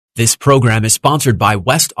This program is sponsored by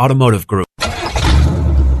West Automotive Group.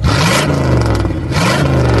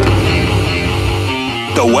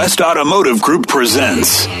 The West Automotive Group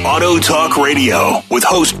presents Auto Talk Radio with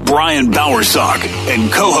host Brian Bowersock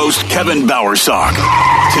and co-host Kevin Bowersock.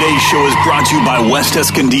 Today's show is brought to you by West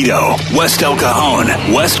Escondido, West El Cajon,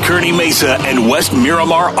 West Kearney Mesa, and West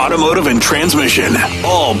Miramar Automotive and Transmission.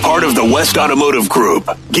 All part of the West Automotive Group.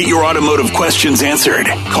 Get your automotive questions answered.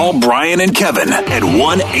 Call Brian and Kevin at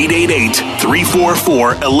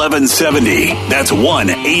 1-888-344-1170. That's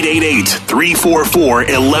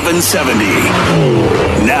 1-888-344-1170.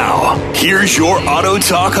 Now, here's your Auto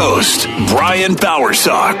Talk host, Brian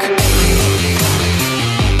Bowersock.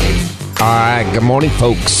 All right, good morning,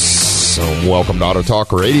 folks. Welcome to Auto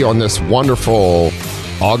Talk Radio on this wonderful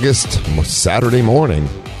August Saturday morning.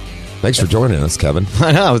 Thanks for joining us, Kevin.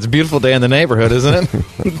 I know. It's a beautiful day in the neighborhood, isn't it?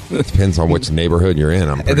 It depends on which neighborhood you're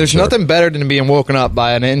in. There's nothing better than being woken up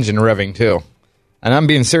by an engine revving, too. And I'm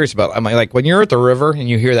being serious about it. I'm like, when you're at the river and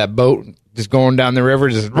you hear that boat just going down the river,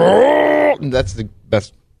 just that's the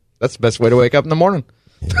best way to wake up in the morning.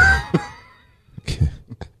 Yeah.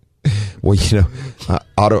 Well, you know,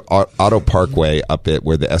 Auto Parkway up at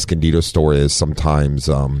where the Escondido store is, sometimes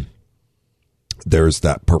there's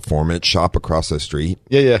that performance shop across the street.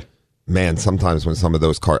 Yeah. Man, sometimes when some of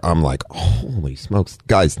those cars, I'm like, holy smokes,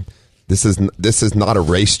 guys, this is not a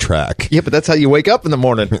racetrack. Yeah, but that's how you wake up in the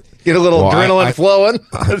morning. Get a little adrenaline flowing.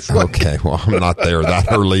 Okay, well, I'm not there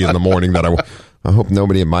that early in the morning that I hope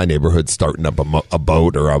nobody in my neighborhood's starting up a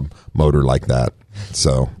boat or a motor like that.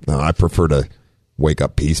 So I prefer to wake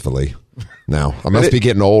up peacefully. Now I must be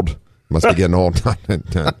getting old.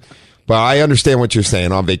 But I understand what you're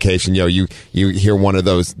saying. On vacation, you hear one of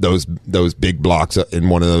those big blocks in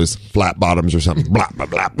one of those flat bottoms or something. Blah blah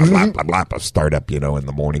blah blah blah blah blah. Start up, in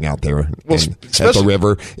the morning out there at the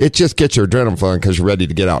river. It just gets your adrenaline flowing because you're ready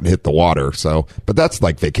to get out and hit the water. So, but that's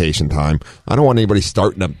like vacation time. I don't want anybody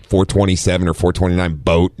starting a 427 or 429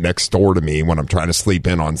 boat next door to me when I'm trying to sleep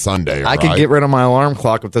in on Sunday. I could get rid of my alarm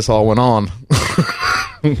clock if this all went on.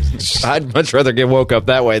 I'd much rather get woke up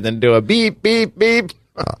that way than do a beep beep beep.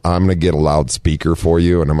 I'm going to get a loudspeaker for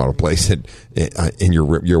you, and I'm going to place it in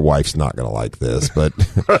your wife's not going to like this, but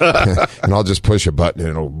and I'll just push a button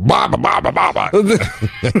and it'll bah, bah, bah, bah, bah, bah.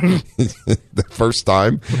 The first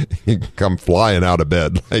time you come flying out of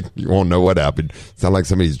bed, like you won't know what happened. Sound like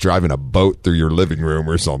somebody's driving a boat through your living room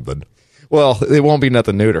or something. Well, it won't be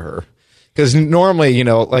nothing new to her. Because normally,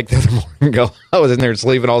 like the other morning, I was in there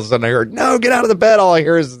sleeping, all of a sudden I heard, no, get out of the bed. All I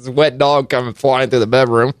hear is this wet dog coming flying through the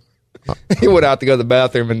bedroom. He went out to go to the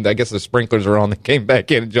bathroom, and I guess the sprinklers were on. They came back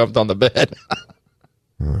in and jumped on the bed.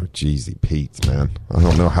 Oh, Jeezy Pete's, man. I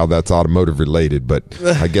don't know how that's automotive related, but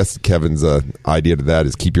I guess Kevin's idea to that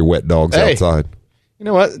is keep your wet dogs outside. You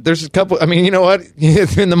know what? There's a couple. I mean, you know what?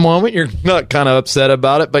 In the moment, you're not kind of upset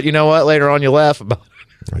about it, but you know what? Later on, you laugh about it.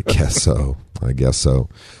 I guess so.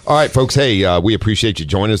 All right, folks. Hey, we appreciate you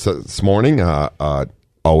joining us this morning.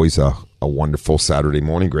 Always a wonderful Saturday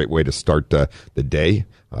morning. Great way to start the day.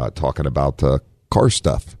 Talking about car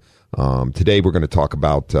stuff. Today we're going to talk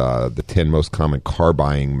about the 10 most common car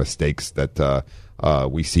buying mistakes that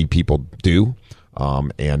we see people do.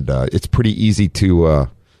 And it's pretty easy to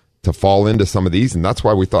fall into some of these. And that's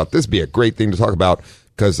why we thought this would be a great thing to talk about.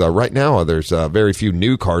 Because right now there's very few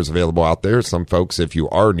new cars available out there. Some folks, if you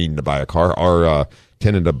are needing to buy a car, are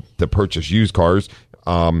tending to purchase used cars.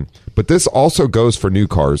 But this also goes for new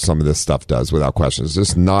cars. Some of this stuff does, without question. It's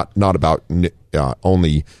just not about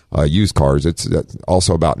only used cars. It's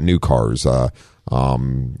also about new cars. As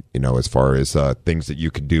far as things that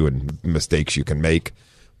you can do and mistakes you can make.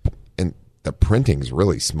 And the printing's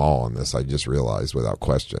really small on this. I just realized, without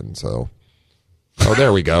question. So,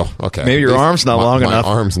 there we go. Okay, maybe your arm's not long enough.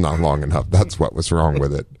 My arm's not long enough. That's what was wrong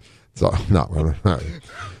with it. So not really.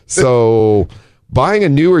 So. Buying a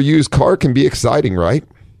new or used car can be exciting, right?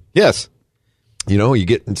 Yes. You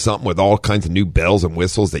get something with all kinds of new bells and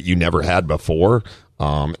whistles that you never had before.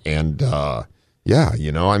 It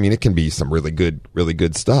can be some really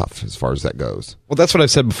good stuff as far as that goes. Well, that's what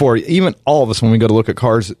I've said before. Even all of us, when we go to look at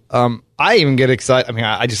cars, I even get excited. I mean,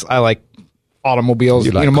 I like automobiles,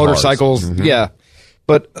 like motorcycles. Mm-hmm. Yeah.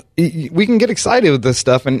 But we can get excited with this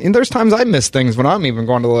stuff. And there's times I miss things when I'm even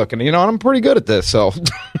going to look. And, I'm pretty good at this, so...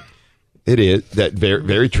 It is that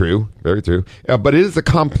very true, very true. But it is a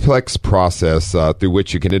complex process through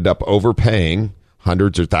which you can end up overpaying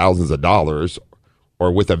hundreds or thousands of dollars,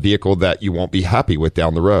 or with a vehicle that you won't be happy with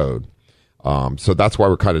down the road. So that's why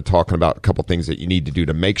we're kind of talking about a couple things that you need to do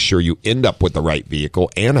to make sure you end up with the right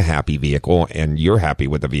vehicle and a happy vehicle, and you're happy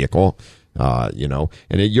with the vehicle. And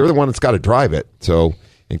you're the one that's got to drive it. So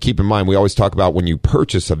And keep in mind, we always talk about when you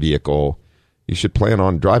purchase a vehicle, you should plan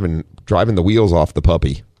on driving the wheels off the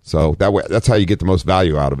puppy. So that way, that's how you get the most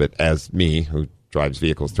value out of it. As me, who drives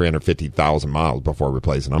vehicles 350,000 miles before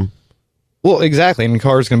replacing them. Well, exactly. And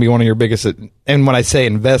car is going to be one of your biggest. And when I say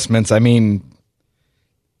investments, I mean,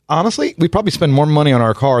 honestly, we probably spend more money on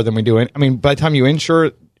our car than we do. I mean, by the time you insure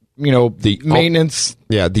it, the maintenance.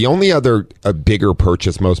 The only other bigger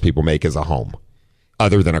purchase most people make is a home,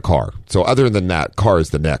 other than a car. So other than that, car is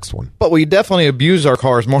the next one. But we definitely abuse our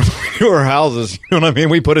cars more than we do our houses. You know what I mean?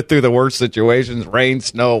 We put it through the worst situations, rain,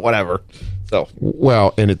 snow, whatever. So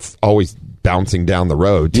well, and it's always bouncing down the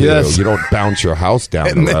road too. Yes. You don't bounce your house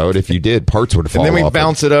down the road. If you did, parts would fall off. And then we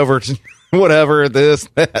bounce it over to whatever, this,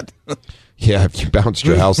 that. Yeah, if you bounced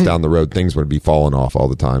your house down the road, things would be falling off all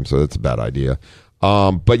the time. So that's a bad idea.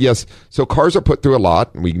 But yes, so cars are put through a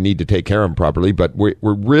lot, and we need to take care of them properly. But we're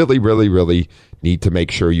really, really, really need to make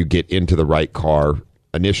sure you get into the right car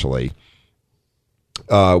initially,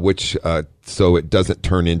 so it doesn't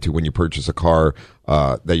turn into, when you purchase a car,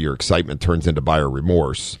 that your excitement turns into buyer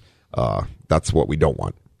remorse. That's what we don't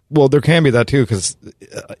want. Well, there can be that too, because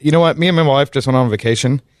you know what? Me and my wife just went on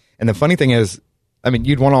vacation, and the funny thing is, I mean,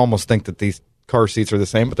 you'd want to almost think that these car seats are the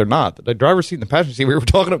same, but they're not. The driver's seat and the passenger seat, we were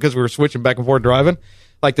talking about because we were switching back and forth driving.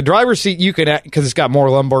 Like the driver's seat, you can, because it's got more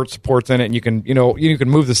lumbar supports in it, and you can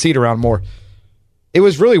move the seat around more. It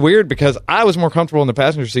was really weird because I was more comfortable in the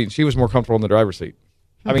passenger seat, and she was more comfortable in the driver's seat.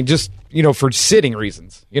 I mean, just for sitting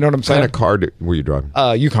reasons. You know what I'm saying? What kind of car were you driving?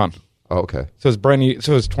 Yukon. Oh, okay. So it's brand new.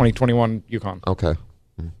 So it's 2021 Yukon. Okay.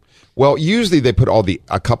 Well, usually they put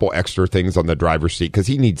a couple extra things on the driver's seat because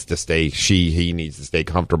he needs to stay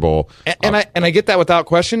comfortable. And I get that without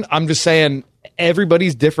question. I'm just saying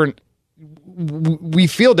everybody's different. We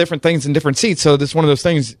feel different things in different seats. So this is one of those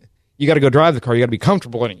things. You got to go drive the car. You got to be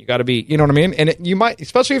comfortable in it. You got to be, you know what I mean? And you might,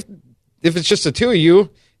 especially if it's just the two of you,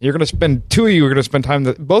 you're going to spend time.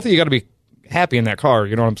 Both of you got to be happy in that car.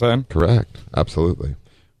 You know what I'm saying? Correct. Absolutely.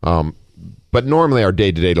 But normally our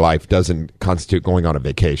day-to-day life doesn't constitute going on a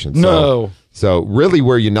vacation. No. So really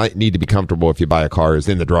where you need to be comfortable if you buy a car is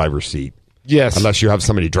in the driver's seat. Yes. Unless you have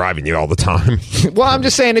somebody driving you all the time. Well, I'm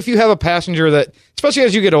just saying if you have a passenger that, especially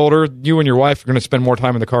as you get older, you and your wife are going to spend more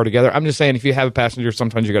time in the car together. I'm just saying if you have a passenger,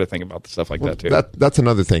 sometimes you got to think about stuff like that too. That's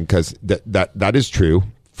another thing because that is true.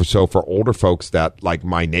 So for older folks that, like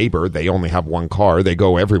my neighbor, they only have one car. They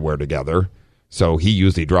go everywhere together. So he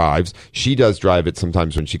usually drives. She does drive it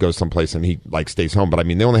sometimes when she goes someplace and he stays home. But I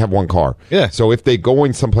mean, they only have one car. Yeah. So if they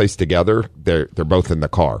going someplace together, they're both in the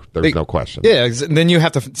car. There's no question. Yeah. And then you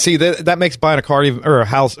have to see that makes buying a car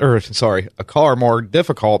a car more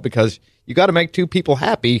difficult because you got to make two people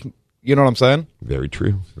happy. You know what I'm saying? Very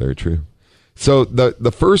true. Very true. So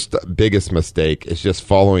the first biggest mistake is just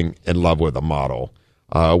falling in love with a model.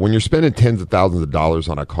 When you're spending tens of thousands of dollars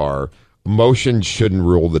on a car, emotion shouldn't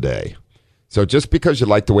rule the day. So just because you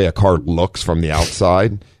like the way a car looks from the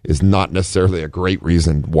outside is not necessarily a great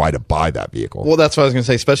reason why to buy that vehicle. Well, that's what I was going to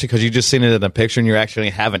say, especially because you just seen it in a picture and you actually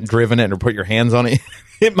haven't driven it or put your hands on it.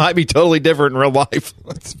 It might be totally different in real life.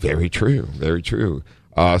 That's very true. Very true.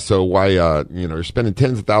 So why, you're spending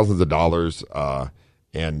tens of thousands of dollars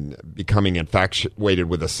and becoming infatuated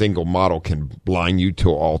with a single model can blind you to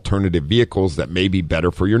alternative vehicles that may be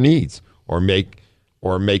better for your needs or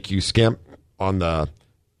make you skimp on the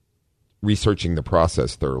researching the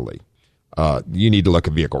process thoroughly. You need to look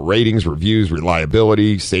at vehicle ratings, reviews,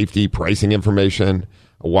 reliability, safety, pricing information.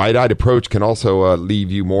 A wide-eyed approach can also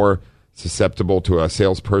leave you more susceptible to a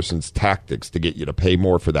salesperson's tactics to get you to pay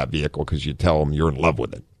more for that vehicle because you tell them you're in love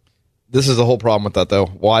with it. This is the whole problem with that, though.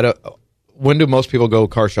 When do most people go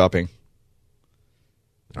car shopping?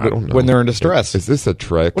 I don't know. When they're in distress. Is this a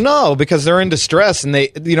trick? Well, no, because they're in distress and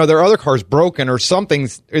their other car's broken or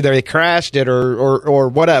something's, or they crashed it or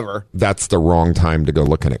whatever. That's the wrong time to go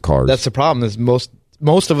looking at cars. That's the problem is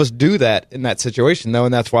most of us do that in that situation, though,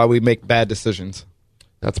 and that's why we make bad decisions.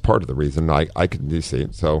 That's part of the reason. I can see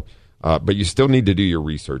it. So, but you still need to do your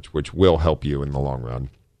research, which will help you in the long run.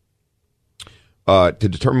 To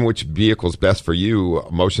determine which vehicle is best for you,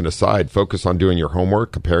 emotion aside, focus on doing your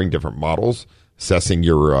homework, comparing different models, assessing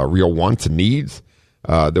your real wants and needs.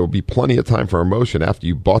 There will be plenty of time for emotion after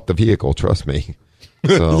you bought the vehicle, trust me.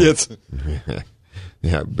 So, Yes.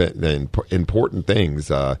 Yeah, but the important things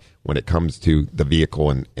when it comes to the vehicle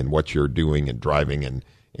and what you're doing and driving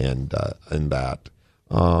and that.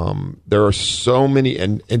 There are so many,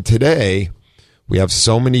 and today we have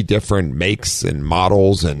so many different makes and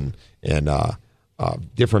models and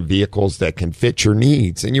different vehicles that can fit your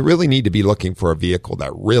needs. And you really need to be looking for a vehicle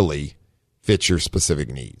that really fits your specific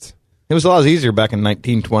needs. It was a lot easier back in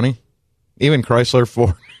 1920. Even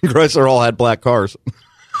Chrysler all had black cars.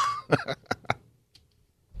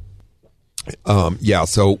 Yeah,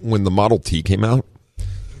 so when the Model T came out,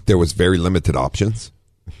 there was very limited options.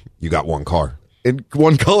 You got one car. In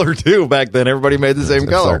one color, too, back then. Everybody made the same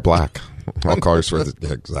It's all color. black. All cars were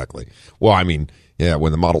exactly. Well, I mean, yeah,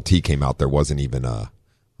 when the Model T came out, there wasn't even a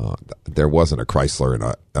Chrysler and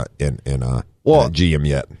a GM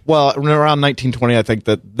yet. Well, around 1920, I think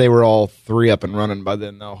that they were all three up and running by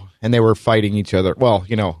then, though. And they were fighting each other. Well,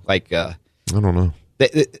 like... I don't know.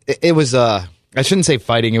 It was, I shouldn't say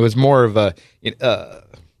fighting. It was more of a... I'm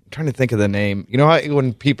trying to think of the name. You know how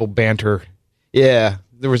when people banter... Yeah,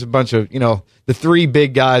 there was a bunch of, the three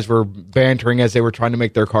big guys were bantering as they were trying to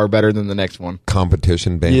make their car better than the next one.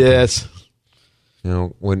 Competition banter. Yes.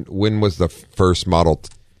 When was the first Model...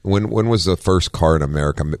 When was the first car in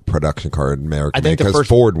America, production car in America? I think because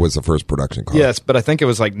Ford was the first production car. Yes, but I think it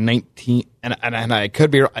was like 19, and I could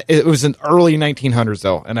be. It was in early 1900s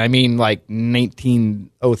though, and I mean like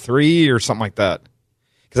 1903 or something like that.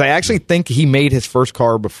 Because I actually think he made his first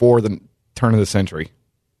car before the turn of the century.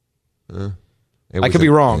 I could be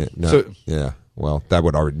wrong. Yeah, well, that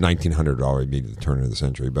would already 1900 would already be the turn of the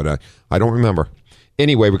century, but I don't remember.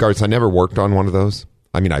 Anyway, regardless, I never worked on one of those.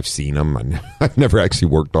 I mean, I've seen them. I've never actually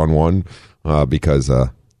worked on one because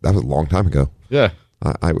that was a long time ago. Yeah.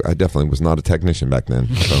 I definitely was not a technician back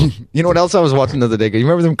then. So. You know what else I was watching the other day? You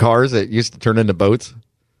remember them cars that used to turn into boats?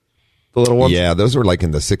 The little ones? Yeah, those were like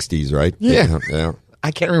in the 60s, right? Yeah.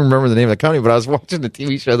 I can't even remember the name of the company, but I was watching the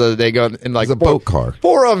TV show the other day going, and like it was a boat car.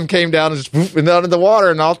 Four of them came down and just went down in the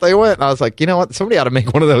water, and off they went. And I was like, you know what? Somebody ought to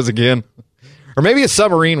make one of those again. Or maybe a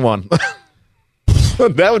submarine one.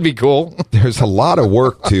 That would be cool. There's a lot of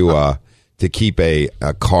work to keep a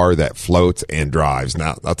car that floats and drives.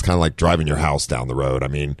 Now that's kind of like driving your house down the road. I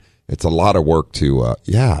mean, it's a lot of work to where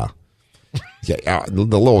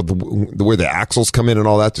the axles come in and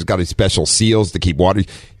all that. There's got these special seals to keep water.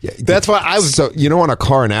 Yeah, that's why I was. So on a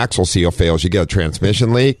car, an axle seal fails, you get a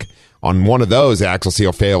transmission leak. On one of those, the axle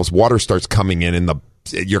seal fails, water starts coming in, and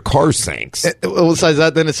your car sinks. Besides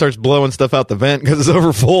that, then it starts blowing stuff out the vent because it's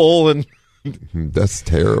over full and. That's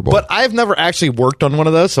terrible. But I've never actually worked on one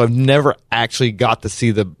of those, so I've never actually got to see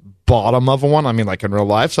the bottom of one. I mean, like in real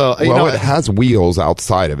life. So it has wheels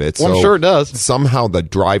outside of it. Well, so I'm sure it does. Somehow the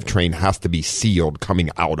drivetrain has to be sealed coming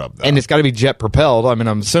out of them, and it's got to be jet propelled. I mean,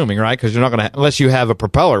 I'm assuming, right? Because you're not going to unless you have a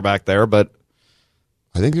propeller back there. But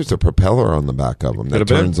I think there's a propeller on the back of them that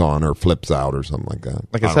turns on or flips out or something like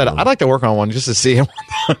that. Like I said, I'd like to work on one just to see it.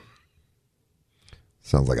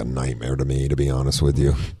 Sounds like a nightmare to me, to be honest with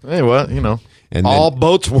you. Hey, what? And all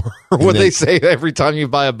boats were what they say every time you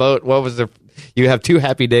buy a boat. What was there? You have 2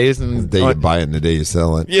 happy days, and the day you buy it and the day you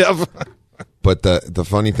sell it. Yeah. But the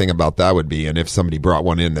funny thing about that would be, and if somebody brought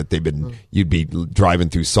one in that you'd be driving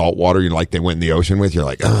through salt water, they went in the ocean with, you're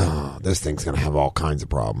like, oh, this thing's going to have all kinds of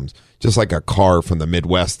problems. Just like a car from the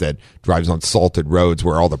Midwest that drives on salted roads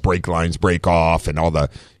where all the brake lines break off and all the,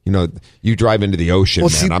 you drive into the ocean,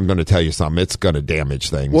 man, I'm going to tell you something, it's going to damage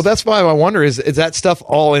things. Well, that's why I wonder, is that stuff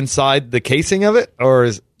all inside the casing of it? Or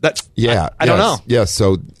is that, I don't know. Yeah,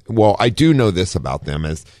 so, I do know this about them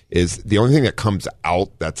is the only thing that comes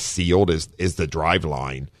out that's sealed is the drive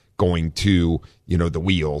line going to, the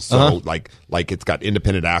wheels. So like it's got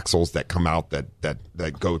independent axles that come out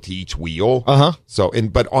that go to each wheel. So,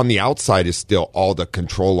 but on the outside is still all the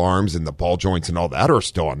control arms and the ball joints and all that are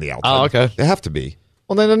still on the outside. Oh, okay. They have to be.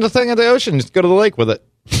 Well, then the thing at the ocean, just go to the lake with it.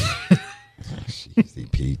 Easy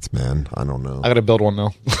Pete's, man. I don't know. I got to build one now.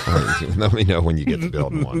 Right, let me know when you get to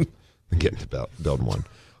building one. Building one.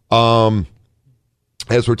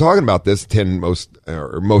 As we're talking about this, 10 most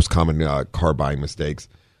common car buying mistakes.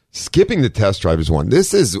 Skipping the test drive is one.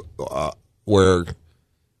 This is where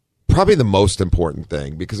probably the most important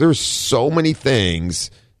thing, because there's so many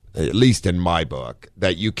things, at least in my book,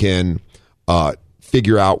 that you can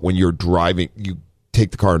figure out when you're driving. You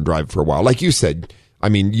take the car and drive for a while, like you said. I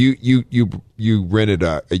mean, you rented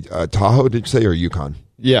a Tahoe, did you say, or a Yukon?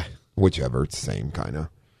 Yeah, whichever. It's the same kind of.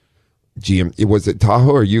 Was it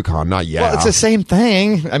Tahoe or Yukon? Not yet. Well, it's the same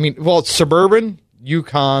thing. I mean, it's Suburban,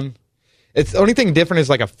 Yukon. It's the only thing different is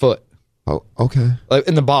like a foot. Oh, okay. Like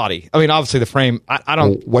in the body. I mean, obviously the frame. I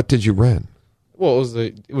don't. Well, what did you rent? Well,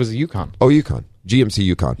 it was a Yukon. Oh, Yukon. GMC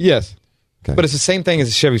Yukon. Yes. Okay. But it's the same thing as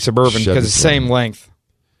a Chevy Suburban because it's the same length.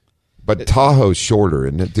 But Tahoe's shorter,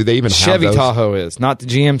 isn't it? Do they even Chevy have those? Tahoe is not the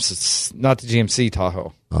GMC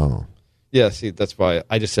Tahoe. Oh. Yeah, see, that's why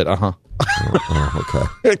I just said okay.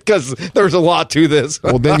 Because there's a lot to this.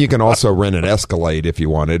 Well, then you can also rent an Escalade if you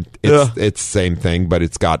wanted. It's the same thing, but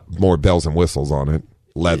it's got more bells and whistles on it.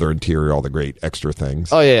 Leather interior, all the great extra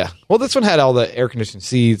things. Oh, yeah. Well, this one had all the air-conditioned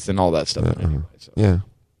seats and all that stuff. Anyway, so. Yeah.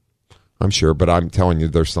 I'm sure, but I'm telling you,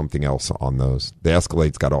 there's something else on those. The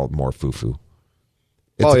Escalade's got all more foo-foo.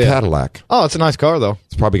 It's a Cadillac. Oh, it's a nice car, though.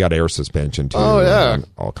 It's probably got air suspension, too. Oh, yeah. And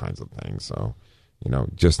all kinds of things. So,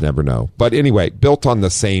 just never know. But anyway, built on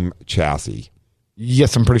the same chassis.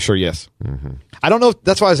 Yes, I'm pretty sure, yes. Mm-hmm. I don't know.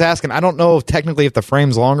 That's why I was asking. I don't know technically if the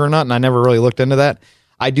frame's longer or not, and I never really looked into that.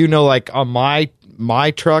 I do know, like, on my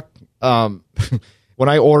truck, when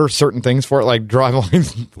I order certain things for it, like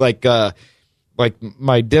drivelines, like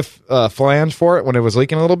my diff flange for it when it was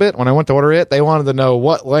leaking a little bit, when I went to order it, they wanted to know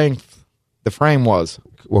what length the frame was.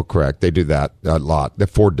 Well, correct. They do that a lot. The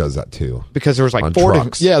Ford does that too. Because there was like on four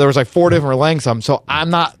trucks. there was like four different lengths of them. So I'm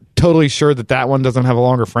not totally sure that one doesn't have a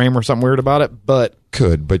longer frame or something weird about it, but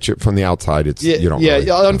from the outside, it's you don't. Yeah, really,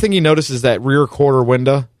 the only thing you notice is that rear quarter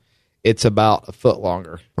window. It's about a foot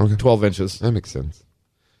longer, 12 inches. That makes sense.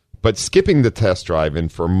 But skipping the test drive,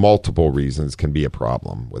 and for multiple reasons, can be a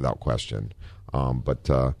problem without question.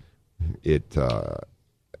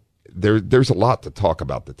 There's a lot to talk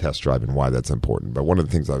about the test drive and why that's important. But one of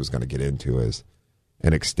the things I was going to get into is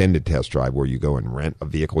an extended test drive where you go and rent a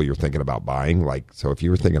vehicle you're thinking about buying. So if you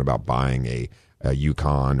were thinking about buying a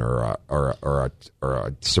Yukon or a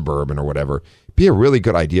Suburban or whatever, it'd be a really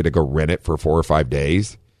good idea to go rent it for 4 or 5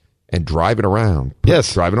 days and drive it around.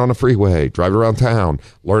 Yes. Drive it on the freeway, drive it around town,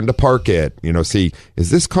 learn to park it. See,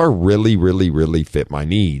 is this car really, really, really fit my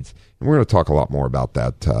needs? And we're going to talk a lot more about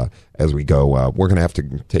that as we go. We're going to have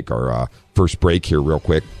to take our first break here real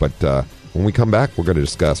quick. But when we come back, we're going to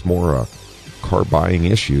discuss more car buying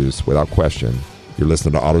issues without question. You're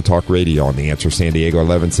listening to Auto Talk Radio on The Answer San Diego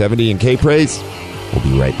 1170 and K-Praise. We'll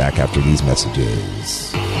be right back after these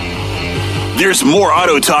messages. There's more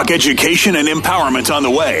Auto Talk education and empowerment on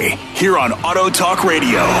the way here on Auto Talk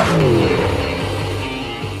Radio.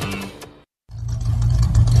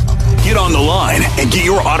 Get on the line and get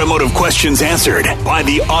your automotive questions answered by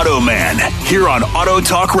the Auto Man here on Auto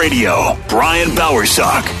Talk Radio. Brian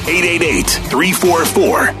Bowersock,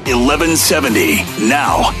 888-344-1170.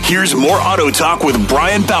 Now, here's more Auto Talk with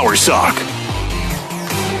Brian Bowersock.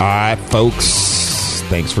 All right, folks.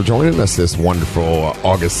 Thanks for joining us this wonderful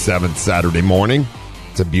August 7th Saturday morning.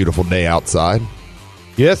 It's a beautiful day outside.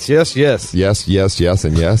 Yes, yes, yes. Yes, yes, yes,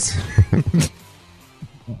 and yes.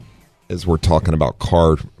 As we're talking about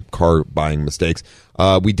car buying mistakes,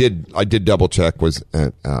 I did double check. Was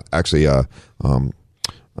actually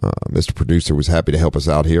Mr. Producer was happy to help us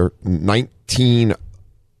out here.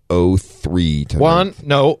 1903 to 01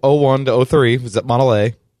 to 03 was that Model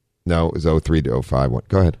A? No, it was 03 to 05. What?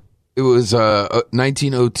 Go ahead. It was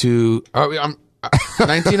 1902.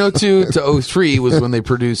 1902 to 03 was when they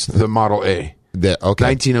produced the Model A. Okay.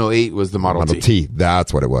 1908 was the Model T.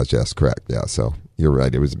 That's what it was. Yes, correct. Yeah. So you're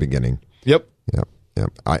right. It was the beginning. Yep. Yep.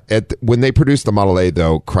 When they produced the Model A,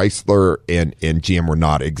 though, Chrysler and GM were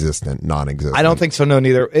non-existent. I don't think so, no,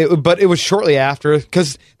 neither. But it was shortly after,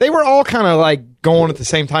 because they were all kind of like going at the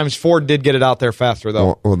same time. Ford did get it out there faster,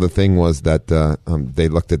 though. Well, the thing was that they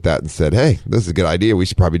looked at that and said, hey, this is a good idea. We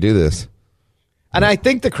should probably do this. And I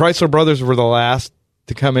think the Chrysler brothers were the last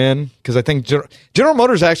to come in, because I think General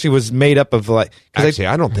Motors actually was made up of like... Actually,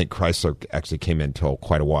 I don't think Chrysler actually came in until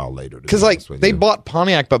quite a while later. Because they bought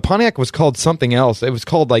Pontiac, but Pontiac was called something else. It was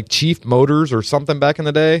called like Chief Motors or something back in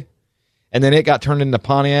the day. And then it got turned into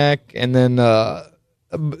Pontiac. And then...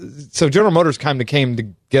 so General Motors kind of came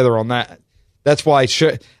together on that. That's why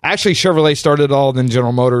actually Chevrolet started it all, then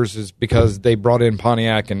General Motors is because they brought in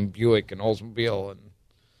Pontiac and Buick and Oldsmobile.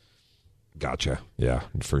 Gotcha. Yeah,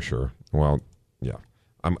 for sure. Well, yeah.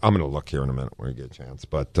 I'm going to look here in a minute when we get a chance.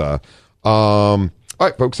 But, all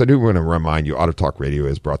right, folks, I do want to remind you, Auto Talk Radio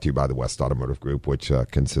is brought to you by the West Automotive Group, which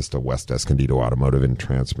consists of West Escondido Automotive and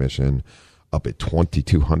Transmission up at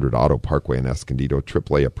 2200 Auto Parkway in Escondido,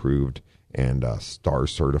 AAA approved and STAR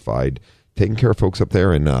certified. Taking care of folks up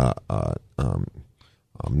there in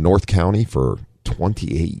North County for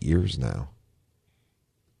 28 years now.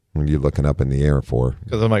 What are you looking up in the air for?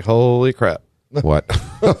 Because I'm like, holy crap. What?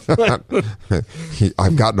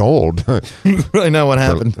 I've gotten old. Really know what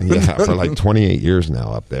happened. For like 28 years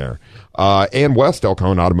now up there. And West El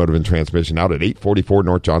Cajon Automotive and Transmission out at 844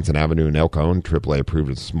 North Johnson Avenue in El Cajon, AAA approved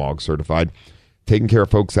and smog certified. Taking care of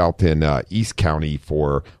folks out in East County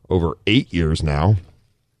for over 8 years now,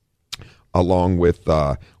 along with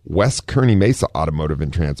West Kearny Mesa Automotive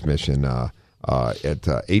and Transmission at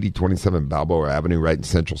 8027 Balboa Avenue, right in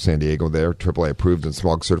central San Diego there, AAA approved and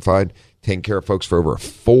smog certified. Taking care of folks for over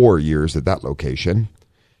 4 years at that location.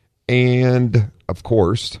 And, of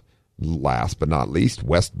course, last but not least,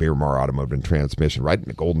 West Miramar Automotive and Transmission, right in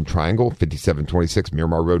the Golden Triangle, 5726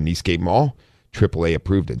 Miramar Road in Eastgate Mall. AAA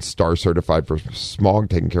approved and STAR certified for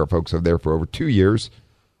smog. Taking care of folks over there for over 2 years.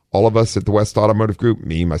 All of us at the West Automotive Group,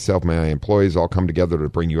 me, myself, my employees, all come together to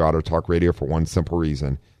bring you Auto Talk Radio for one simple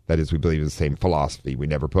reason. That is, we believe in the same philosophy. We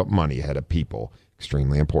never put money ahead of people.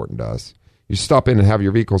 Extremely important to us. You stop in and have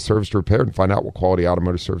your vehicle serviced or repaired and find out what quality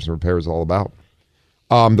automotive service and repair is all about.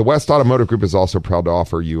 The West Automotive Group is also proud to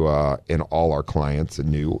offer you and all our clients,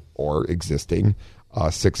 new or existing,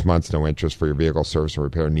 6 months no interest for your vehicle service and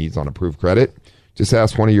repair needs on approved credit. Just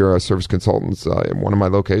ask one of your service consultants in one of my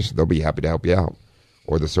locations. They'll be happy to help you out,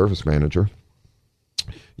 or the service manager.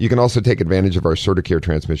 You can also take advantage of our CertiCare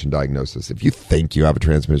transmission diagnosis. If you think you have a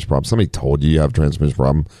transmission problem, somebody told you have a transmission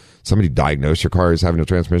problem, somebody diagnosed your car as having a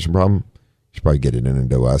transmission problem, you should probably get it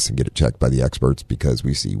into us and get it checked by the experts, because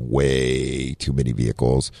we see way too many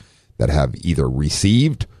vehicles that have either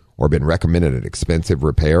received or been recommended an expensive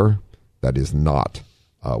repair that is not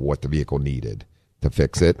what the vehicle needed to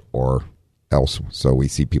fix it or else. So we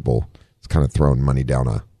see people kind of throwing money down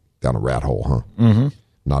a rat hole, huh? Mm-hmm.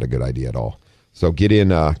 Not a good idea at all. So get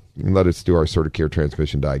in and let us do our CertiCare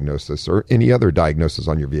transmission diagnosis or any other diagnosis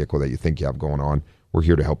on your vehicle that you think you have going on. We're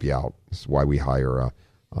here to help you out. This is why we hire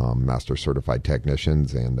master certified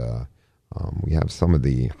technicians, and we have some of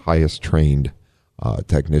the highest trained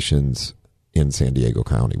technicians in San Diego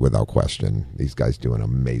County, without question. These guys do an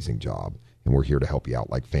amazing job, and we're here to help you out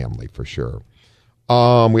like family for sure.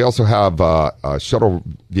 We also have shuttle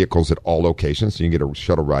vehicles at all locations, so you can get a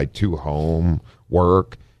shuttle ride to home,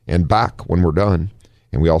 work, and back when we're done.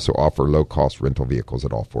 And we also offer low-cost rental vehicles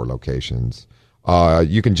at all 4 locations.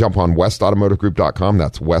 You can jump on westautomotivegroup.com.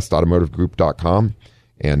 That's westautomotivegroup.com.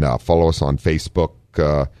 And follow us on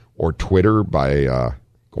Facebook or Twitter by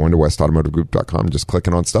going to westautomotivegroup.com, just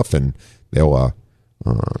clicking on stuff, and they'll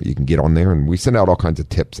you can get on there. And we send out all kinds of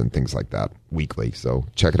tips and things like that weekly, so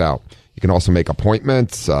check it out. You can also make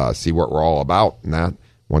appointments, see what we're all about, and that.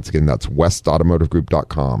 Once again, that's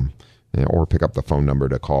westautomotivegroup.com, or pick up the phone number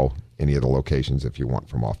to call any of the locations if you want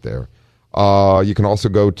from off there. You can also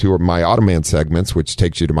go to my Automan segments, which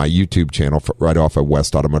takes you to my YouTube channel right off of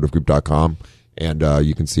westautomotivegroup.com, and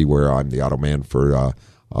you can see where I'm the Automan for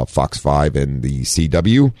Fox 5 and the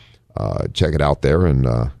CW. Check it out there, and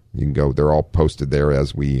you can go. They're all posted there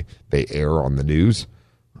as they air on the news,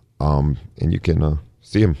 and you can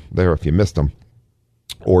see them there if you missed them.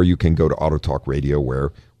 Or you can go to Auto Talk Radio,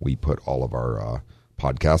 where we put all of our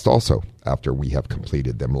podcasts also after we have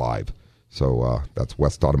completed them live. So that's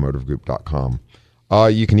westautomotivegroup.com.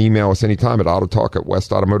 You can email us anytime at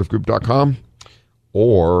autotalk@westautomotivegroup.com,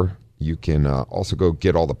 or you can also go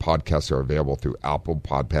get all the podcasts that are available through Apple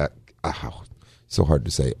Podcast. So hard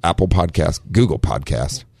to say. Apple Podcast, Google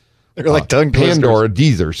Podcast, They're like tongue Pandora,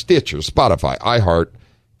 Deezer, Stitcher, Spotify, iHeart,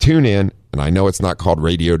 TuneIn, and I know it's not called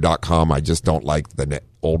radio.com. I just don't like the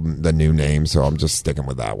new name, so I'm just sticking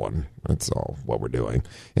with that one. That's all what we're doing.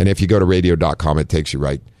 And if you go to radio.com, it takes you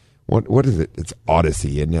right. What is it? It's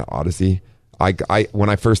Odyssey, isn't it? Odyssey. I when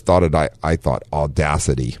I first thought it, I thought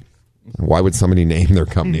Audacity. Why would somebody name their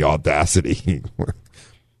company Audacity?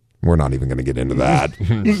 We're not even going to get into that.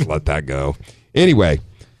 Just let that go. Anyway,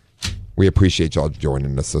 we appreciate y'all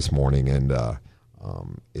joining us this morning, and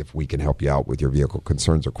if we can help you out with your vehicle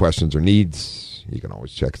concerns or questions or needs, you can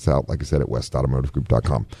always check us out, like I said, at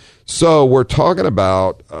westautomotivegroup.com. So we're talking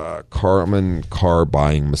about common car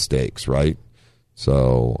buying mistakes, right?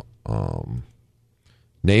 So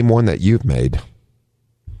name one that you've made.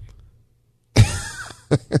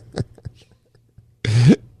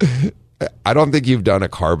 I don't think you've done a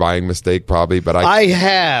car buying mistake, probably, but I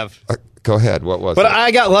have. Go ahead. What was it? But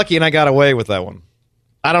I got lucky and I got away with that one.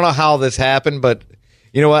 I don't know how this happened, but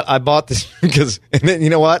you know what? I bought this because, and then you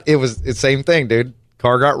know what? It was the same thing, dude.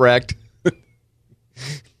 Car got wrecked.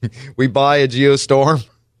 We buy a Geostorm.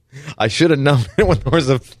 I should have known it when there was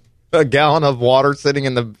a gallon of water sitting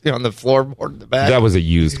in the on the floorboard in the back. That was a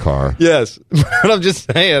used car. Yes, but I'm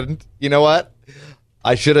just saying. You know what?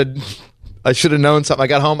 I should have known something. I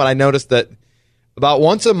got home and I noticed that about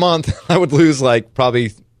once a month I would lose like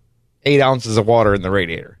probably 8 ounces of water in the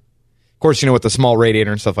radiator. Of course, you know, with the small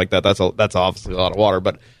radiator and stuff like that, that's obviously a lot of water.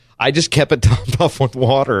 But I just kept it topped off with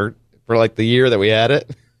water for like the year that we had it.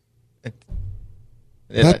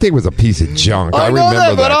 That thing was a piece of junk. I remember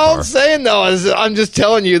that. But all car. I'm saying though is I'm just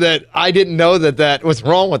telling you that I didn't know that was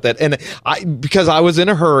wrong with it, and because I was in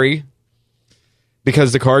a hurry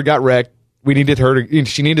because the car got wrecked. We needed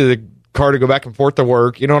she needed the car to go back and forth to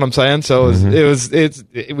work. You know what I'm saying? So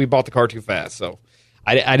we bought the car too fast. So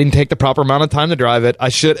I didn't take the proper amount of time to drive it.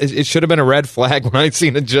 It should have been a red flag when I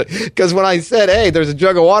seen a jug. Because when I said, "Hey, there's a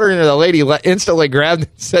jug of water in there," the lady instantly grabbed it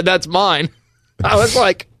and said, "That's mine." I was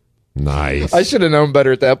like, nice. I should have known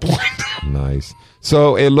better at that point. Nice.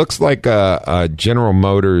 So it looks like General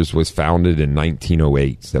Motors was founded in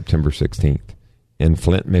 1908, September 16th, in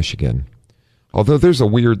Flint, Michigan. Although there's a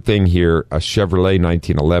weird thing here, a Chevrolet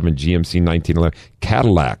 1911, GMC 1911,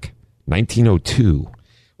 Cadillac 1902.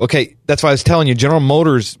 Okay, that's why I was telling you, General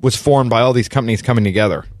Motors was formed by all these companies coming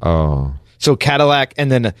together. Oh. So Cadillac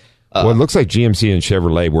and then... well, it looks like GMC and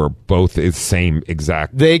Chevrolet were both the same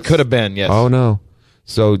exact... They could have been, yes. Oh, no.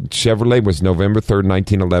 So Chevrolet was November 3rd,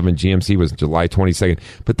 1911. GMC was July 22nd.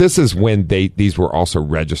 But this is when these were also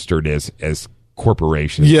registered as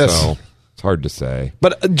corporations. Yes. So it's hard to say.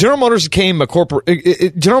 But General Motors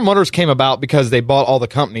General Motors came about because they bought all the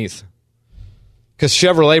companies. Because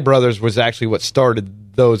Chevrolet Brothers was actually what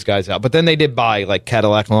started those guys out. But then they did buy like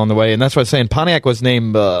Cadillac along the way. And that's what I'm saying. Pontiac was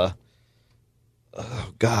named...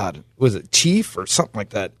 was it Chief or something like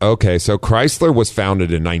that? Okay, so Chrysler was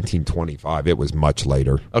founded in 1925. It was much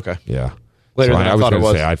later. Okay. Yeah. Later so than I thought it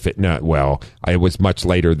was. It was much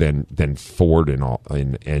later than Ford and all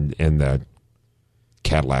and the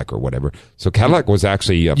Cadillac or whatever. So Cadillac was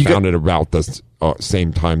actually founded about the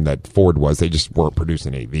same time that Ford was. They just weren't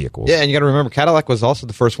producing any vehicles. Yeah, and you got to remember Cadillac was also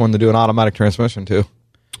the first one to do an automatic transmission too.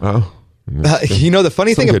 Oh. The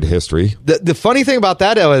funny thing, good history. The funny thing about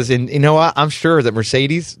that is, and you know what, I'm sure that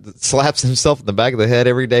Mercedes slaps himself in the back of the head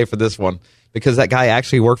every day for this one because that guy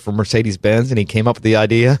actually worked for Mercedes-Benz and he came up with the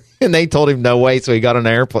idea and they told him no way, so he got on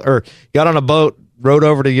an airplane or got on a boat, rode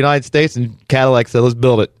over to the United States, and Cadillac said, "Let's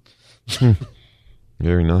build it."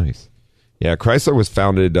 Very nice. Yeah, Chrysler was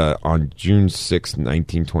founded on June 6,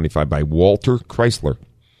 1925 by Walter Chrysler.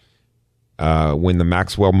 When the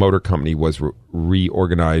Maxwell Motor Company was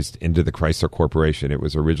reorganized into the Chrysler Corporation, it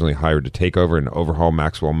was originally hired to take over and overhaul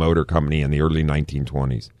Maxwell Motor Company in the early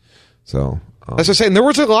 1920s. So, as I was saying, there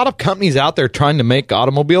was a lot of companies out there trying to make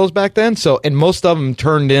automobiles back then. So, and most of them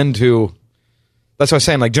turned into. That's what I was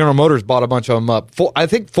saying. Like General Motors bought a bunch of them up. I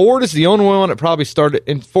think Ford is the only one that probably started.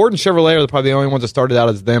 And Ford and Chevrolet are probably the only ones that started out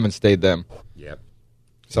as them and stayed them. Yep.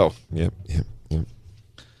 So. Yep. It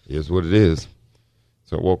is what it is.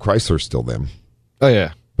 So, well, Chrysler's still them. Oh,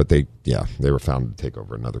 yeah. But they were founded to take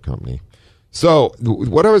over another company. So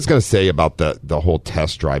what I was going to say about the whole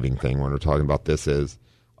test driving thing when we're talking about this is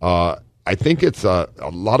I think it's a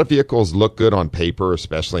lot of vehicles look good on paper,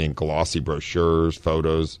 especially in glossy brochures,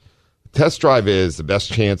 photos. Test drive is the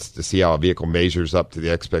best chance to see how a vehicle measures up to the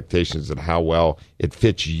expectations and how well it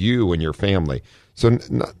fits you and your family. So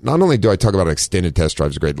not only do I talk about extended test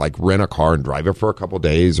drives, great, like rent a car and drive it for a couple of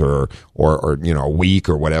days or a week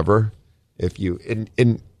or whatever. If you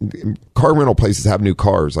in car rental places have new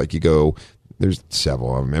cars, like you go, there's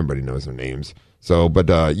several of them. Everybody knows their names. So,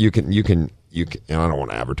 but you can. And I don't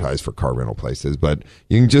want to advertise for car rental places, but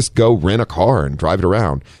you can just go rent a car and drive it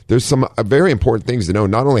around. There's some very important things to know.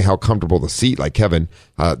 Not only how comfortable the seat, like Kevin,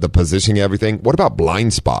 the positioning, everything. What about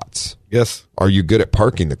blind spots? Yes. Are you good at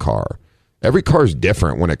parking the car? Every car is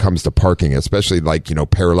different when it comes to parking, especially like,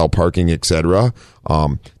 parallel parking, etc.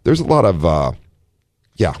 There's a lot of,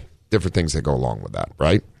 different things that go along with that,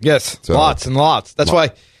 right? Yes, So, lots and lots. That's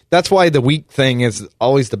why the weak thing is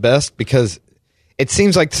always the best, because it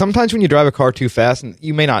seems like sometimes when you drive a car too fast, and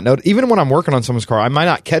you may not know, even when I'm working on someone's car, I might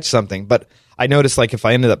not catch something, but I notice like if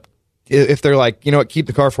they're like, you know what, keep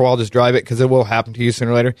the car for a while, just drive it because it will happen to you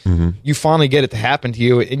sooner or later. Mm-hmm. You finally get it to happen to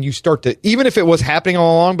you, and you start to, even if it was happening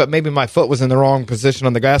all along, but maybe my foot was in the wrong position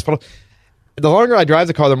on the gas pedal, the longer I drive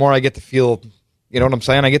the car, the more I get to feel, you know what I'm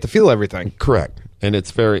saying? I get to feel everything. Correct. And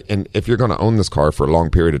and if you're going to own this car for a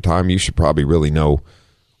long period of time, you should probably really know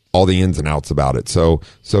all the ins and outs about it. So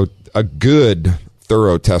a good,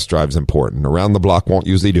 thorough test drive is important. Around the block won't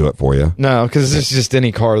usually do it for you. No, because it's just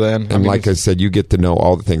any car then. And like I said, you get to know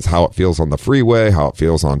all the things, how it feels on the freeway, how it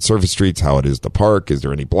feels on surface streets, how it is to park. Is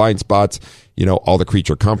there any blind spots? All the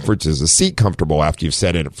creature comforts. Is the seat comfortable after you've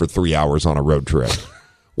sat in it for 3 hours on a road trip?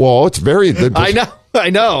 Well, it's very...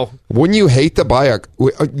 I know. Wouldn't you hate to buy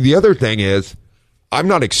the other thing is, I'm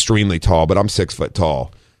not extremely tall, but I'm 6 foot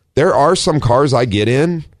tall. There are some cars I get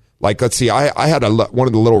in. Like, let's see, I had one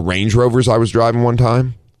of the little Range Rovers I was driving one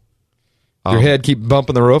time. Your head keep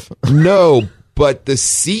bumping the roof? No, but the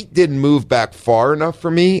seat didn't move back far enough for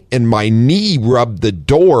me, and my knee rubbed the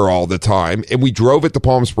door all the time. And we drove it to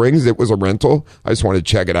Palm Springs. It was a rental. I just wanted to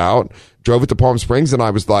check it out. Drove it to Palm Springs, and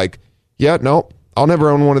I was like, yeah, no, I'll never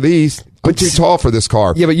own one of these. I'm too tall for this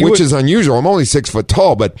car, which is unusual. I'm only 6 foot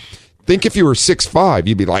tall, but think if you were 6'5",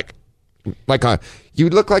 you'd be like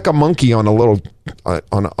you'd look like a monkey on a little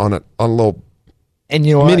on a little and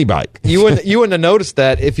you know mini bike. You wouldn't have noticed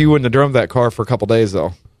that if you wouldn't have driven that car for a couple days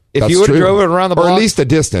though. If you would have drove it around the block, or at least a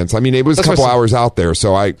distance. I mean, it was a couple hours out there,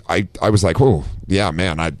 so I was like, "Whoa, yeah,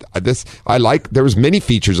 man. There was many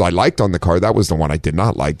features I liked on the car. That was the one I did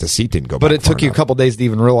not like. The seat didn't go back. But it took you a couple days to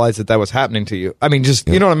even realize that was happening to you. I mean, just,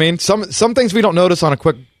 you know what I mean? Some things we don't notice on a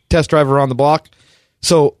quick test drive around the block.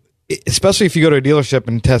 So, especially if you go to a dealership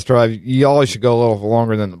and test drive, you always should go a little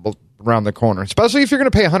longer than around the corner. Especially if you're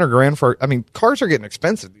going to pay $100,000 for, I mean, cars are getting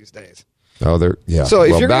expensive these days. Oh, yeah. So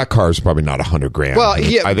if that car is probably not $100,000. Well,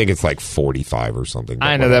 yeah, I think it's like 45 or something.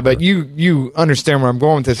 I know that, but you understand where I'm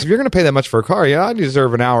going with this. If you're going to pay that much for a car, I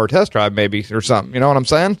deserve an hour test drive maybe or something. You know what I'm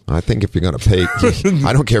saying? I think if you're going to pay,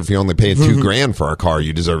 I don't care if you're only paying $2,000 for a car,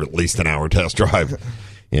 you deserve at least an hour test drive.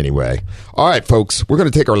 Anyway, all right, folks, we're going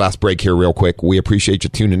to take our last break here real quick. We appreciate you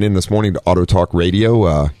tuning in this morning to Auto Talk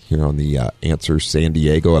Radio here on the Answer San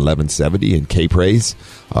Diego 1170 and K-Praise.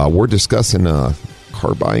 We're discussing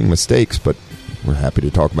car buying mistakes, but we're happy to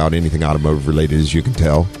talk about anything automotive related, as you can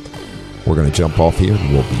tell. We're going to jump off here,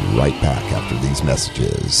 and we'll be right back after these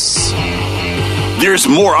messages. There's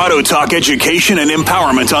more Auto Talk education and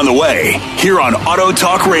empowerment on the way here on Auto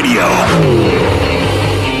Talk Radio.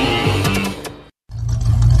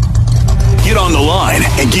 Get on the line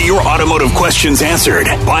and get your automotive questions answered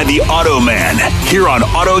by the Auto Man here on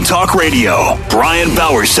Auto Talk Radio. Brian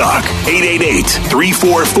Bowersock,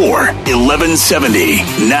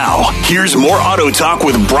 888-344-1170. Now, here's more Auto Talk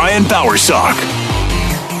with Brian Bowersock.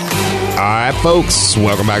 All right, folks,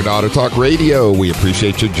 welcome back to Auto Talk Radio. We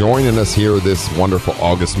appreciate you joining us here this wonderful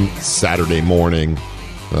August Saturday morning.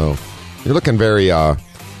 So, you're looking very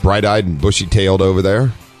bright-eyed and bushy-tailed over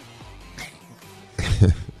there.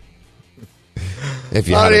 If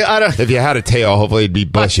you had a tail, hopefully it'd be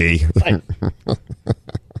bushy.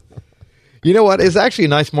 You know what? It's actually a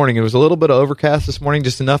nice morning. It was a little bit of overcast this morning,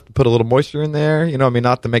 just enough to put a little moisture in there. You know, I mean,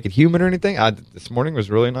 not to make it humid or anything. This morning was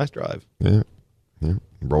really a nice drive. Yeah.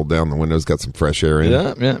 Rolled down the windows, got some fresh air in.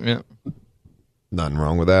 Yeah. Nothing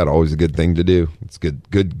wrong with that. Always a good thing to do. It's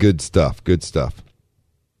good stuff. Good stuff.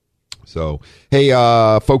 So, hey,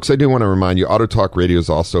 folks, I do want to remind you, Auto Talk Radio is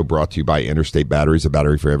also brought to you by Interstate Batteries, a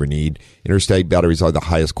battery for every need. Interstate Batteries are the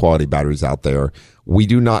highest quality batteries out there. We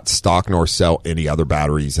do not stock nor sell any other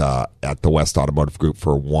batteries at the West Automotive Group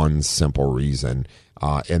for one simple reason,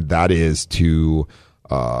 and that is to,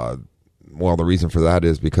 the reason for that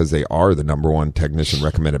is because they are the number one technician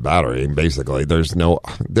recommended battery. And basically, there's not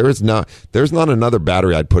another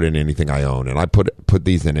battery I'd put in anything I own, and I put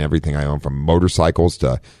these in everything I own, from motorcycles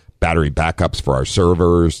to battery backups for our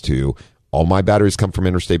servers to all my batteries come from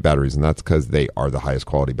Interstate Batteries, and that's because they are the highest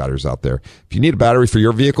quality batteries out there. If you need a battery for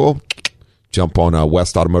your vehicle, jump on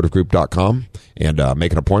westautomotivegroup.com and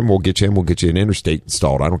make an appointment. We'll get you in. We'll get you an Interstate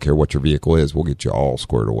installed. I don't care what your vehicle is. We'll get you all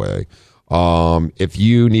squared away. If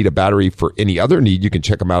you need a battery for any other need, you can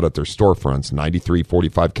check them out at their storefronts,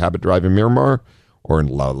 9345 Cabot Drive in Miramar or in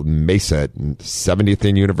La Mesa at 70th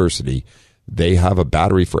and University. They have a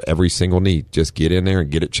battery for every single need. Just get in there and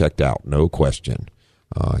get it checked out. No question.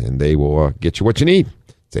 And they will get you what you need.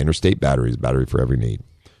 It's Interstate Batteries, battery for every need.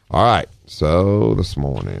 All right. So this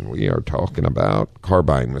morning we are talking about car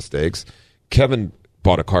buying mistakes. Kevin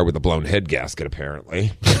bought a car with a blown head gasket,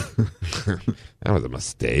 apparently. That was a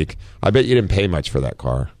mistake. I bet you didn't pay much for that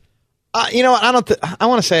car. You know what? I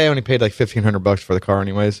want to say I only paid like $1,500 for the car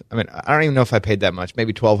anyways. I mean, I don't even know if I paid that much.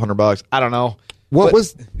 Maybe $1,200. I don't know.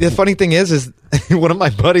 The funny thing is one of my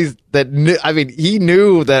buddies that knew, I mean, he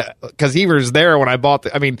knew that because he was there when I bought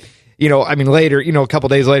later, a couple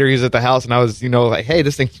days later, he was at the house and I was, like, hey,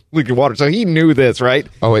 this thing's leaking water. So he knew this, right?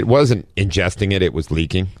 Oh, it wasn't ingesting it. It was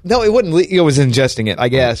leaking. No, it wouldn't leak. It was ingesting it, I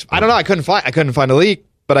guess. I don't know. I couldn't find a leak,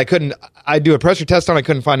 but I do a pressure test on it. I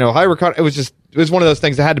couldn't find no high record. It was one of those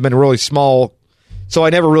things that had to have been really small. So I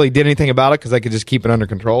never really did anything about it because I could just keep it under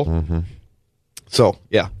control. Mm-hmm. So,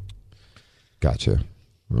 yeah. Gotcha.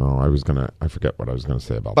 Oh, I forget what I was going to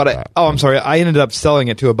say about but that. I'm sorry. I ended up selling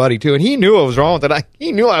it to a buddy too, and he knew what was wrong with it.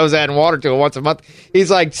 He knew I was adding water to it once a month.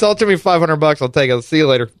 He's like, sell it to me $500. I'll take it. I'll see you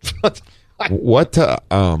later. What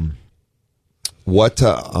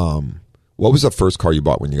was the first car you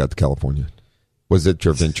bought when you got to California? Was it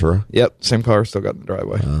your Ventura? Yep. Same car. Still got in the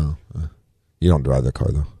driveway. Oh, you don't drive that car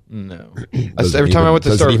though. No. Every time I went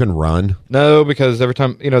to start, does it even run? No, because every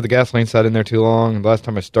time the gasoline sat in there too long. The last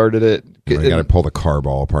time I started it, you got to pull the carb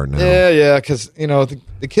all apart now. Yeah, because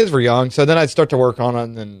the kids were young, so then I'd start to work on it,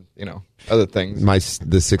 and then other things.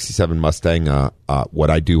 The '67 Mustang. What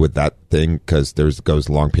I do with that thing, because goes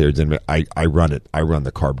long periods in it, I run it. I run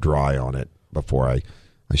the carb dry on it before I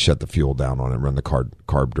shut the fuel down on it. Run the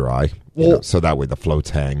carb dry, so that way the floats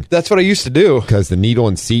hang. That's what I used to do. Because the needle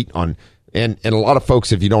and seat on. And a lot of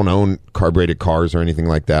folks, if you don't own carbureted cars or anything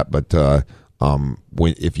like that, but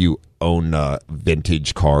if you own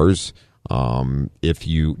vintage cars, If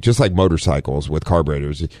you, just like motorcycles with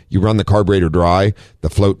carburetors, you run the carburetor dry, the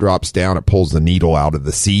float drops down, it pulls the needle out of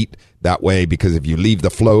the seat. That way, because if you leave the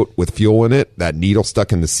float with fuel in it, that needle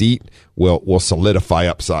stuck in the seat will solidify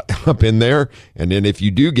up in there. And then if you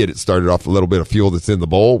do get it started off a little bit of fuel that's in the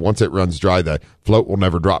bowl, once it runs dry, the float will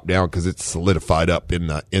never drop down because it's solidified up in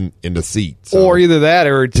the seat. So Or either that,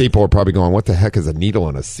 or people are probably going, "What the heck is a needle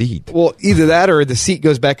in a seat?" well, either that, or the seat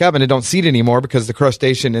goes back up and it don't seat anymore because the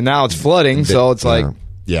crustacean, and now it's flooding. So it's like,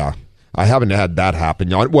 yeah, I haven't had that happen.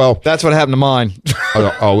 Well, that's what happened to mine.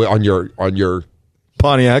 on your.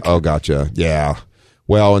 Pontiac. Oh, gotcha. Yeah.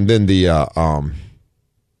 Well, and then the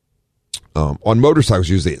on motorcycles,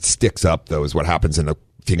 usually it sticks up. Though is what happens in a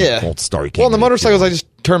thing won't start. Well, on the motorcycles, I just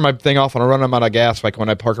turn my thing off and I run them out of gas, like when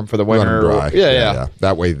I park them for the Run winter. 'em dry. Yeah.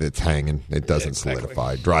 That way, it's hanging. It doesn't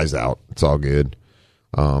solidify. Dries out. It's all good.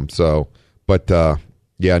 No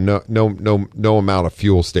amount of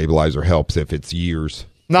fuel stabilizer helps if it's years.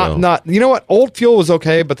 Not. You know what? Old fuel was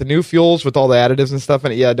okay, but the new fuels with all the additives and stuff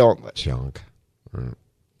in it, don't. Junk. Right.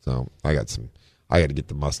 So I got to get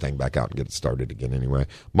the Mustang back out and get it started again anyway.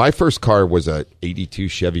 My first car was a 82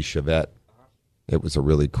 Chevy Chevette. It was a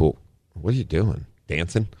really cool. What are you doing?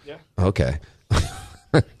 Dancing? Yeah. Okay.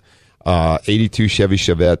 82 Chevy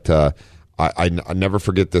Chevette. I never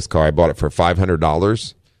forget this car. I bought it for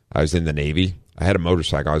 $500. I was in the Navy. I had a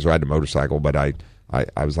motorcycle. I was riding a motorcycle, but I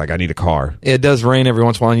was like, I need a car. It does rain every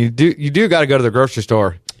once in a while. And you do got to go to the grocery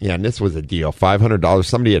store. Yeah, and this was a deal. $500.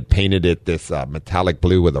 Somebody had painted it this metallic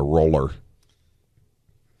blue with a roller.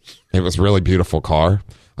 It was a really beautiful car.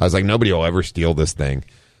 I was like, nobody will ever steal this thing.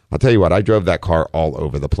 I'll tell you what, I drove that car all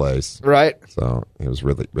over the place. Right. So it was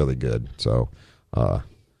really, really good. So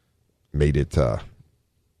made it,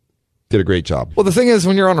 did a great job. Well, the thing is,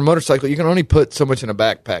 when you're on a motorcycle, you can only put so much in a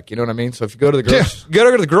backpack. You know what I mean? So if you go to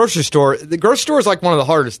the grocery store, the grocery store is like one of the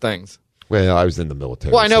hardest things. Well, I was in the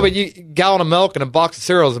military. Well, I know, but a gallon of milk and a box of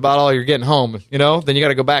cereal is about all you're getting home. You know, then you got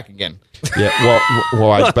to go back again. Yeah,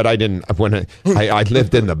 but I didn't. When I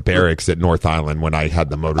lived in the barracks at North Island when I had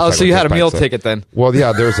the motorcycle. Oh, so you had a meal ticket then? Well,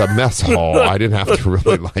 yeah, there's a mess hall. I didn't have to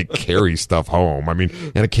really carry stuff home. I mean,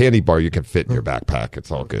 in a candy bar you can fit in your backpack.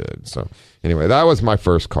 It's all good. So anyway, that was my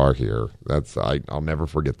first car here. I'll never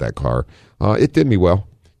forget that car. It did me well.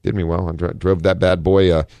 I drove that bad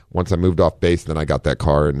boy. Once I moved off base, then I got that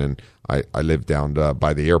car, and then I lived down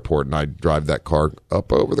by the airport, and I drive that car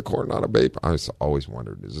up over the Coronado Bay. I always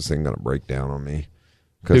wondered, is this thing going to break down on me?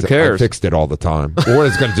 Who cares? I fixed it all the time. Or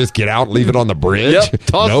it's going to just get out and leave it on the bridge? Yep.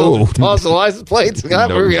 Toss the license plates.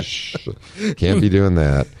 Can't be doing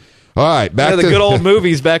that. All right, back to the good old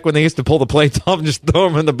movies back when they used to pull the plates off and just throw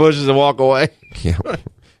them in the bushes and walk away. Yeah.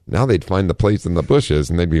 Now they'd find the plates in the bushes,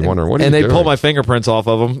 and they'd be wondering, what are you doing? And they'd pull my fingerprints off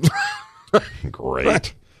of them.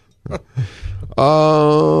 Great.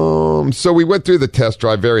 So we went through the test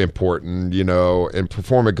drive, very important, and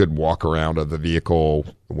perform a good walk around of the vehicle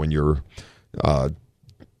when you're,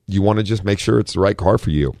 you want to just make sure it's the right car for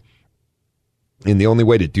you. And the only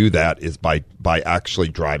way to do that is by actually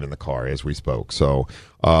driving the car, as we spoke. So,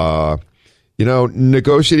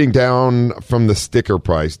 negotiating down from the sticker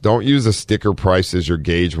price. Don't use a sticker price as your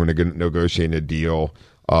gauge when negotiating a deal.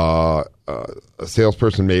 A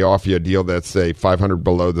salesperson may offer you a deal that's, say, $500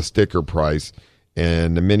 below the sticker price,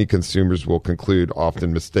 and many consumers will conclude,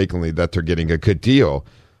 often mistakenly, that they're getting a good deal.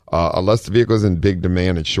 Unless the vehicle is in big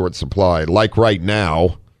demand and short supply, like right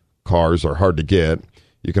now, cars are hard to get.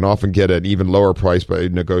 You can often get an even lower price by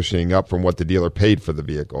negotiating up from what the dealer paid for the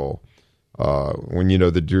vehicle when you know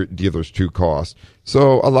the dealer's true cost.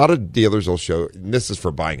 So a lot of dealers will show, and this is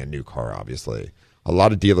for buying a new car, obviously. A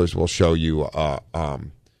lot of dealers will show you,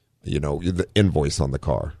 the invoice on the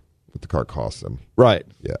car, what the car costs them. Right.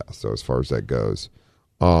 Yeah. So as far as that goes,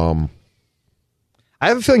 I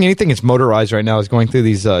have a feeling anything that's motorized right now is going through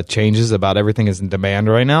these changes about everything is in demand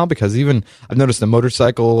right now, because even I've noticed the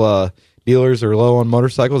motorcycle dealers are low on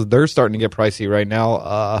motorcycles. They're starting to get pricey right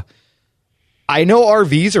now. I know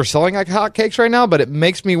RVs are selling like hotcakes right now, but it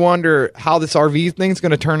makes me wonder how this RV thing's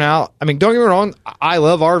going to turn out. I mean, don't get me wrong, I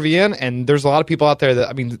love RVing, and there's a lot of people out there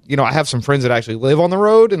that, I have some friends that actually live on the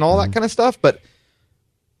road and all that kind of stuff, but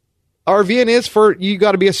RVing is for, you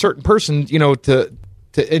got to be a certain person, to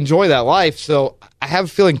enjoy that life. So I have a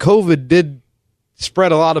feeling COVID did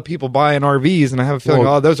spread a lot of people buying RVs, and I have a feeling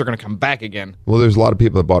those are going to come back again. Well, there's a lot of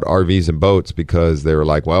people that bought RVs and boats because they were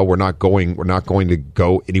like, well, we're not going to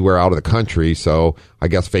go anywhere out of the country, so I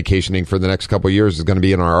guess vacationing for the next couple of years is going to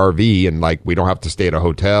be in our RV, and we don't have to stay at a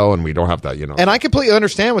hotel, and we don't have to, And I completely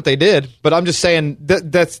understand what they did, but I'm just saying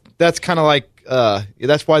that's kind of like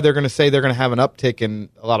that's why they're going to say they're going to have an uptick in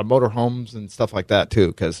a lot of motorhomes and stuff like that too,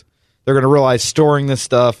 because they're going to realize storing this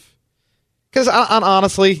stuff Because I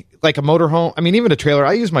honestly, like a motorhome, I mean, even a trailer,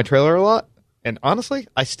 I use my trailer a lot. And honestly,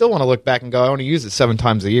 I still want to look back and go, I only use it 7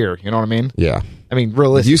 times a year. You know what I mean? Yeah. I mean,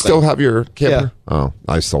 realistically. Do you still have your camper? Yeah. Oh,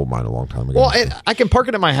 I sold mine a long time ago. Well, I can park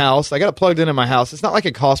it in my house. I got it plugged in my house. It's not like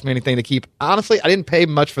it cost me anything to keep. Honestly, I didn't pay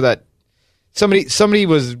much for that. Somebody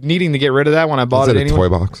was needing to get rid of that when I bought Is it it a toy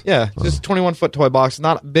box? Yeah, just a 21-foot toy box.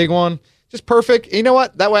 Not a big one. Just perfect. You know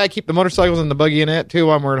what? That way I keep the motorcycles and the buggy in it, too,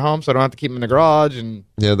 while we're at home, so I don't have to keep them in the garage. And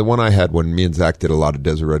Yeah, the one I had when me and Zach did a lot of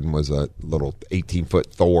desert riding was a little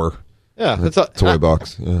 18-foot Thor. Yeah, that's a toy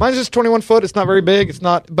box. Yeah. Mine's just 21 foot. It's not very big. It's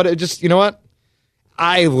not, but it just, you know what?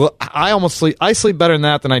 I almost sleep. I sleep better in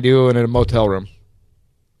that than I do in a motel room.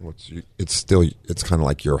 It's kind of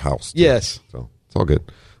like your house. Too. Yes. So it's all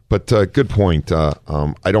good. But good point.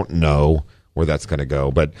 I don't know where that's going to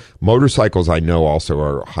go. But motorcycles, I know, also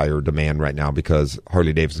are higher demand right now because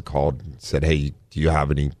Harley Davidson called and said, hey, do you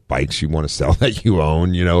have any bikes you want to sell that you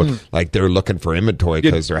own? You know, like they're looking for inventory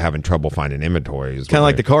because they're having trouble finding inventory. Kind of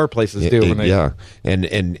like the car places do. Yeah.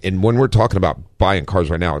 And when we're talking about buying cars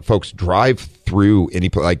right now, folks, drive through any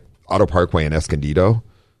place like Auto Parkway in Escondido.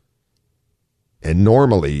 And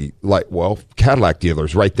normally, Cadillac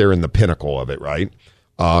dealers right there in the pinnacle of it, right?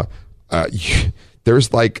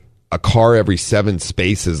 There's like a car every 7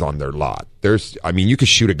 spaces on their lot. You could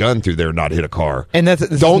shoot a gun through there and not hit a car. And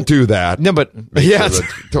don't do that. No, but yes,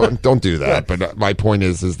 don't do that. Yeah. But my point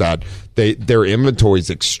is that their inventory is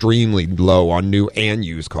extremely low on new and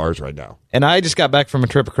used cars right now. And I just got back from a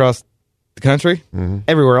trip across the country. Mm-hmm.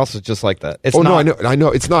 Everywhere else is just like that. No, I know.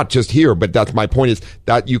 It's not just here, but that's my point is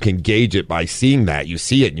that you can gauge it by seeing that. You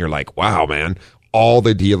see it and you're like, wow, man. All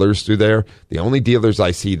the dealers through there, the only dealers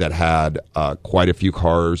I see that had quite a few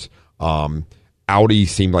cars, Audi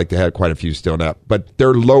seemed like they had quite a few still now, but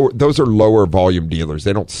they're lower. Those are lower volume dealers.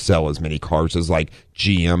 They don't sell as many cars as like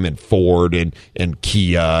GM and Ford and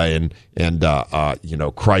Kia and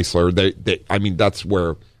Chrysler. That's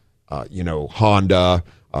where Honda.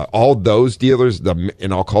 All those dealers,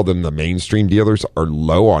 and I'll call them the mainstream dealers, are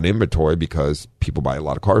low on inventory because people buy a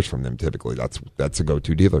lot of cars from them. Typically, that's the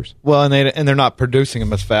go-to dealers. Well, and they're not producing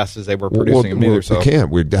them as fast as they were producing them either. So we can't.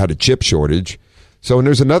 We had a chip shortage. So, and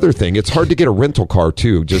there's another thing. It's hard to get a rental car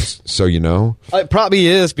too. Just so you know, it probably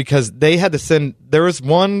is because they had to send. There was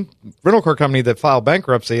one rental car company that filed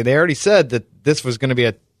bankruptcy. They already said that this was going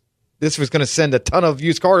to send a ton of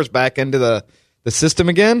used cars back into the system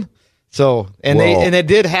again. So it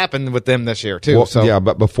did happen with them this year too. Well, so. Yeah,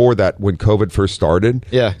 but before that, when COVID first started,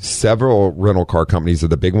 several rental car companies of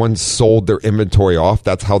the big ones sold their inventory off.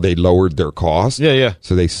 That's how they lowered their cost. Yeah.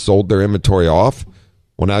 So they sold their inventory off.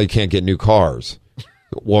 Well, now you can't get new cars.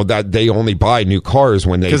 Well, that they only buy new cars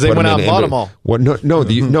when they went out and bought them all. Well,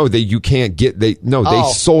 you can't get they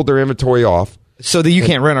sold their inventory off. So that you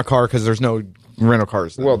can't rent a car because there's no rental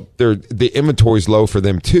cars. Then. Well, the inventory's low for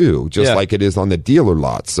them too, just like it is on the dealer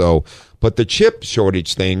lot. So, but the chip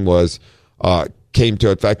shortage thing came to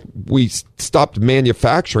effect. We stopped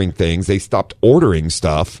manufacturing things. They stopped ordering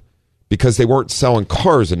stuff because they weren't selling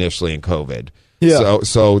cars initially in COVID. Yeah.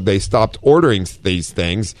 So they stopped ordering these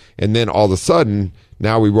things, and then all of a sudden,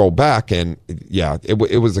 now we roll back, and it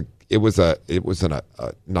was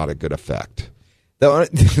not a good effect.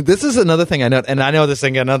 This is another thing I know, and I know this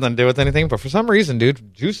ain't got nothing to do with anything, but for some reason,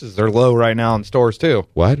 dude, juices are low right now in stores too.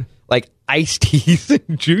 What? Like iced teas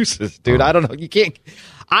and juices, dude. I don't know. You can't.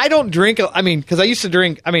 I don't drink. Because I used to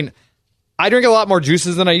drink. I drink a lot more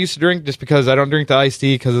juices than I used to drink, just because I don't drink the iced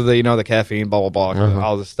tea because of the caffeine, blah blah blah,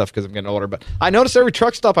 all this stuff because I'm getting older. But I noticed every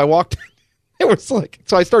truck stop I walked, it was like.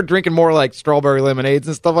 So I started drinking more like strawberry lemonades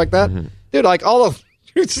and stuff like that, dude. Like all of.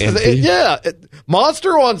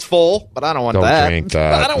 Monster one's full, but I don't want that. Don't drink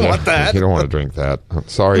that. I don't want that. You don't want to drink that.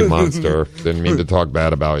 Sorry, Monster. Didn't mean to talk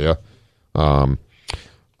bad about you.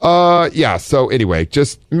 So anyway,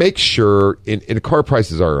 just make sure. And car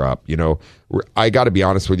prices are up. I got to be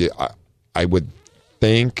honest with you. I would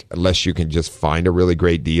think, unless you can just find a really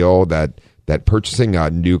great deal, that purchasing a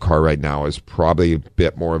new car right now is probably a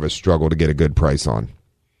bit more of a struggle to get a good price on.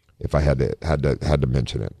 If I had to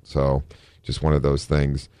mention it, so. Just one of those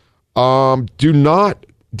things. Do not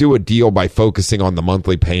do a deal by focusing on the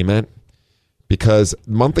monthly payment, because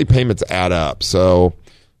monthly payments add up. So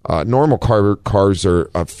normal cars are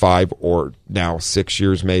 5 or now 6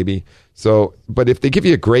 years maybe. So, but if they give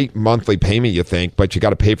you a great monthly payment, you think, but you got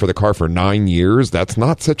to pay for the car for 9 years, that's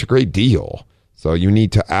not such a great deal. So you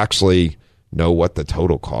need to actually know what the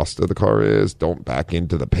total cost of the car is. Don't back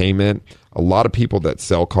into the payment. A lot of people that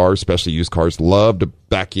sell cars, especially used cars, love to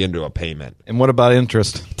back you into a payment. And what about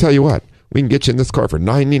interest? Tell you what, we can get you in this car for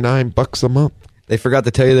 $99 a month. They forgot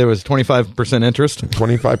to tell you there was 25% interest.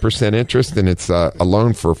 25% interest, and it's a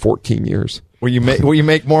loan for 14 years. Will you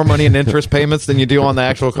make more money in interest payments than you do on the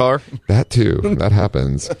actual car? That too. That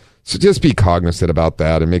happens. So just be cognizant about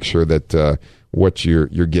that and make sure that what you're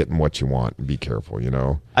getting what you want, and be careful.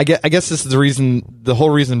 I guess this is the reason. The whole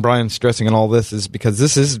reason Brian's stressing on all this is because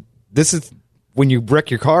this is when you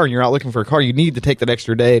wreck your car and you're out looking for a car, you need to take that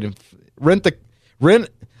extra day to rent.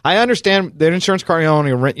 I understand that insurance car, you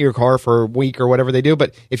only rent your car for a week or whatever they do,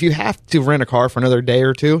 but if you have to rent a car for another day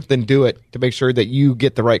or two, then do it to make sure that you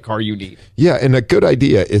get the right car you need. Yeah, and a good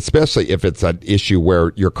idea, especially if it's an issue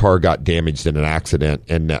where your car got damaged in an accident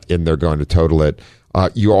and they're going to total it.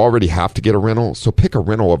 You already have to get a rental, so pick a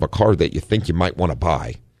rental of a car that you think you might want to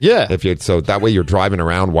buy. Yeah. So that way you're driving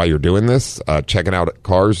around while you're doing this, checking out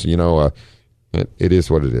cars. It is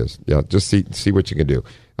what it is. Yeah, just see what you can do.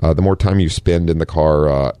 The more time you spend in the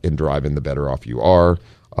car in driving, the better off you are.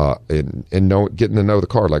 And getting to know the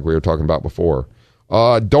car, like we were talking about before.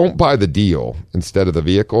 Don't buy the deal instead of the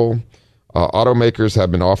vehicle. Automakers have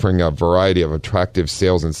been offering a variety of attractive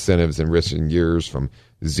sales incentives in recent years, from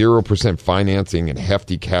 0% financing and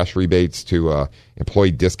hefty cash rebates to employee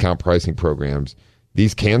discount pricing programs.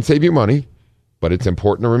 These can save you money, but it's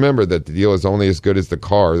important to remember that the deal is only as good as the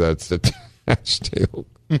car that's attached to.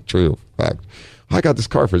 True fact. I got this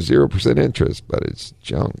car for 0% interest, but it's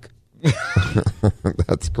junk.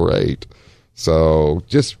 That's great. So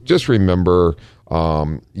just remember,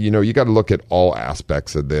 you got to look at all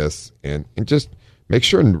aspects of this and just make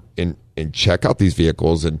sure and check out these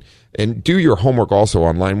vehicles and do your homework also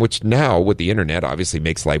online, which now with the internet obviously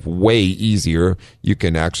makes life way easier. You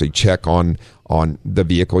can actually check on the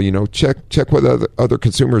vehicle, check what other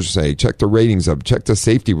consumers say, check the ratings check the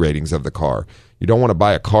safety ratings of the car. You don't want to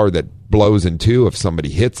buy a car that blows in two if somebody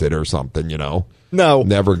hits it or something, No.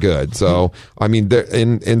 Never good. So, I mean,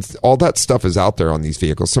 and all that stuff is out there on these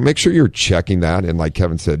vehicles. So make sure you're checking that. And like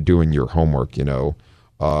Kevin said, doing your homework, as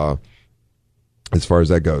far as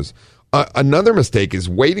that goes. Another mistake is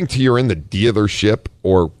waiting till you're in the dealership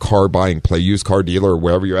or car buying place, used car dealer or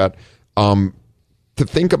wherever you're at, to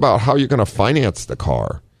think about how you're going to finance the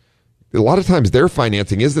car. A lot of times their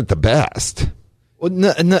financing isn't the best. Well,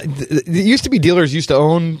 no, it used to be dealers used to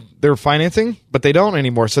own their financing, but they don't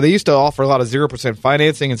anymore. So they used to offer a lot of 0%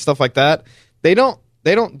 financing and stuff like that. They don't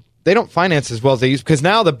finance as well as they used, because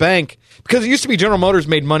now because it used to be General Motors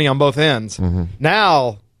made money on both ends. Mm-hmm.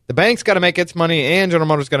 Now the bank's got to make its money and General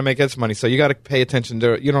Motors got to make its money. So you got to pay attention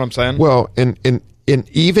to it. You know what I'm saying? Well, and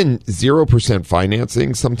even 0%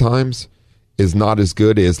 financing sometimes is not as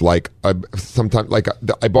good as sometimes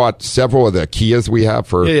I bought several of the Kias we have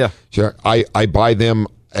for I buy them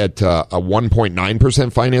at a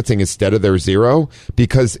 1.9% financing instead of their 0,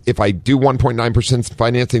 because if I do 1.9%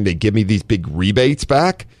 financing, they give me these big rebates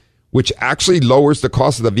back, which actually lowers the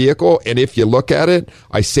cost of the vehicle. And if you look at it,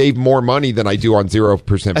 I save more money than I do on 0%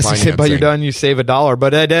 financing. But you're done, you save $1.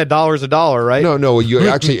 But that dollar's $1, right? No, you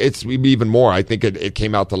actually, it's even more. I think it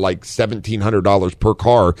came out to like $1,700 per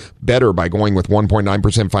car better by going with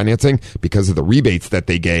 1.9% financing because of the rebates that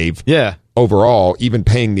they gave. Yeah. Overall, even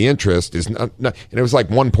paying the interest is not, and it was like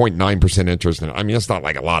 1.9% interest. I mean, it's not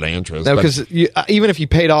like a lot of interest. No, because even if you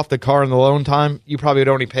paid off the car in the loan time, you probably would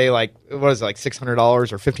only pay like $600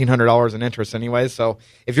 or $1,500 in interest anyway. So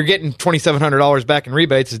if you're getting $2,700 back in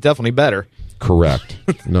rebates, it's definitely better. Correct.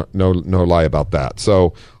 No lie about that.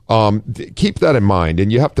 So keep that in mind, and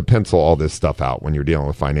you have to pencil all this stuff out when you're dealing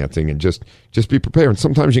with financing, and just be prepared. And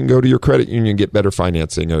sometimes you can go to your credit union and get better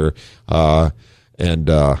financing, or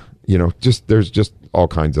there's just all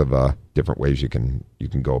kinds of different ways you can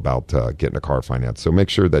go about getting a car financed. So make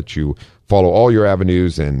sure that you follow all your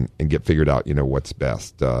avenues and get figured out, what's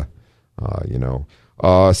best.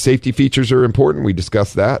 Safety features are important. We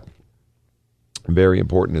discussed that. Very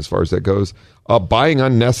important as far as that goes. Buying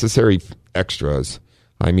unnecessary extras.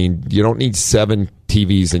 I mean, you don't need 7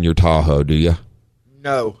 TVs in your Tahoe, do you?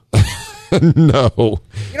 No. No.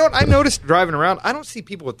 You know what? I noticed driving around, I don't see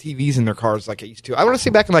people with TVs in their cars like I used to. I want to say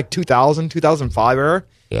back in like 2000, 2005 era.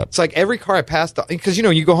 Yep. It's like every car I passed, because,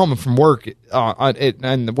 you go home from work in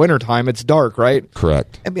the wintertime, it's dark, right?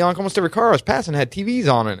 Correct. And like almost every car I was passing had TVs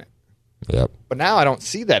on in it. Yep. But now I don't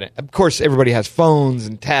see that. Of course, everybody has phones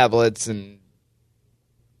and tablets and...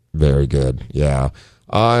 Very good. Yeah.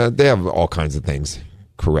 They have all kinds of things.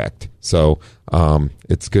 Correct. So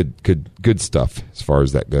it's good stuff as far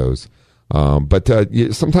as that goes. But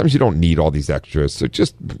sometimes you don't need all these extras. So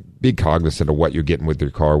just be cognizant of what you're getting with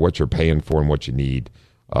your car, what you're paying for, and what you need.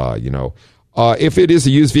 If it is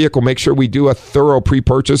a used vehicle, make sure we do a thorough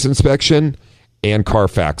pre-purchase inspection and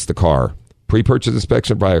Carfax the car. Pre-purchase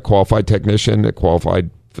inspection by a qualified technician, a qualified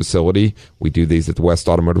facility. We do these at the West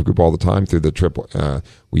Automotive Group all the time through the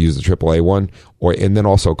we use the AAA one, and then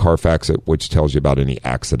also Carfax, which tells you about any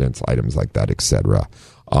accidents, items like that, etc.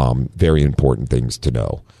 Very important things to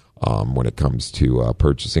know when it comes to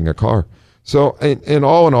purchasing a car. So, in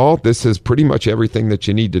all, this is pretty much everything that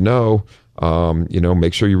you need to know.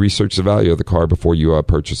 Make sure you research the value of the car before you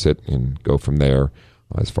purchase it, and go from there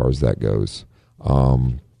as far as that goes.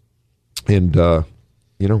 The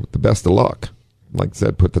best of luck. Like I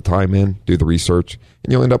said, put the time in, do the research,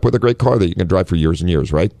 and you'll end up with a great car that you can drive for years and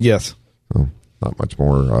years, right? Yes. Oh, not much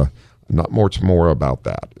more about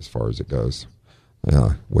that as far as it goes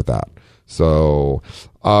with that. So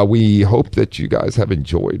we hope that you guys have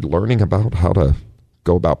enjoyed learning about how to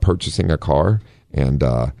go about purchasing a car and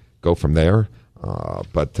go from there.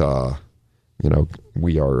 But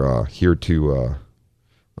we are here to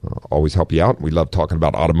always help you out. We love talking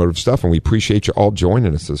about automotive stuff, and we appreciate you all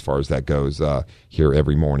joining us as far as that goes here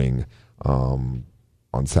every morning on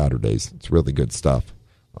Saturdays. It's really good stuff.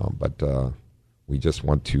 But we just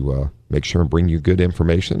want to make sure and bring you good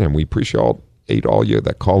information, and we appreciate all you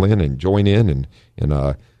that call in and join in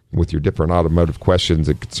and with your different automotive questions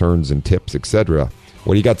and concerns and tips, etc.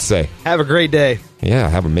 What do you got to say? Have a great day. Yeah,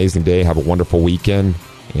 have an amazing day. Have a wonderful weekend,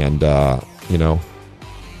 and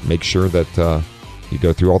make sure that you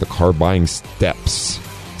go through all the car buying steps.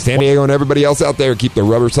 San Diego and everybody else out there, keep the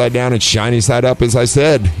rubber side down and shiny side up, as I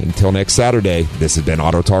said. Until next Saturday, this has been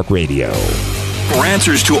Auto Talk Radio. For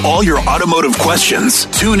answers to all your automotive questions,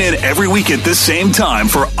 tune in every week at this same time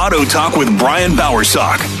for Auto Talk with Brian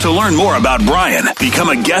Bowersock. To learn more about Brian, become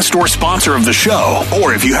a guest or sponsor of the show,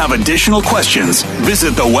 or if you have additional questions,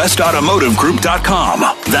 visit thewestautomotivegroup.com.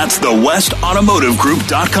 That's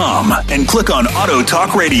thewestautomotivegroup.com, and click on Auto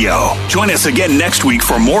Talk Radio. Join us again next week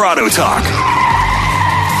for more Auto Talk.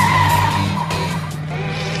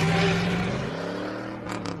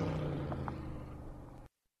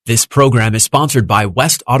 This program is sponsored by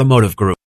West Automotive Group.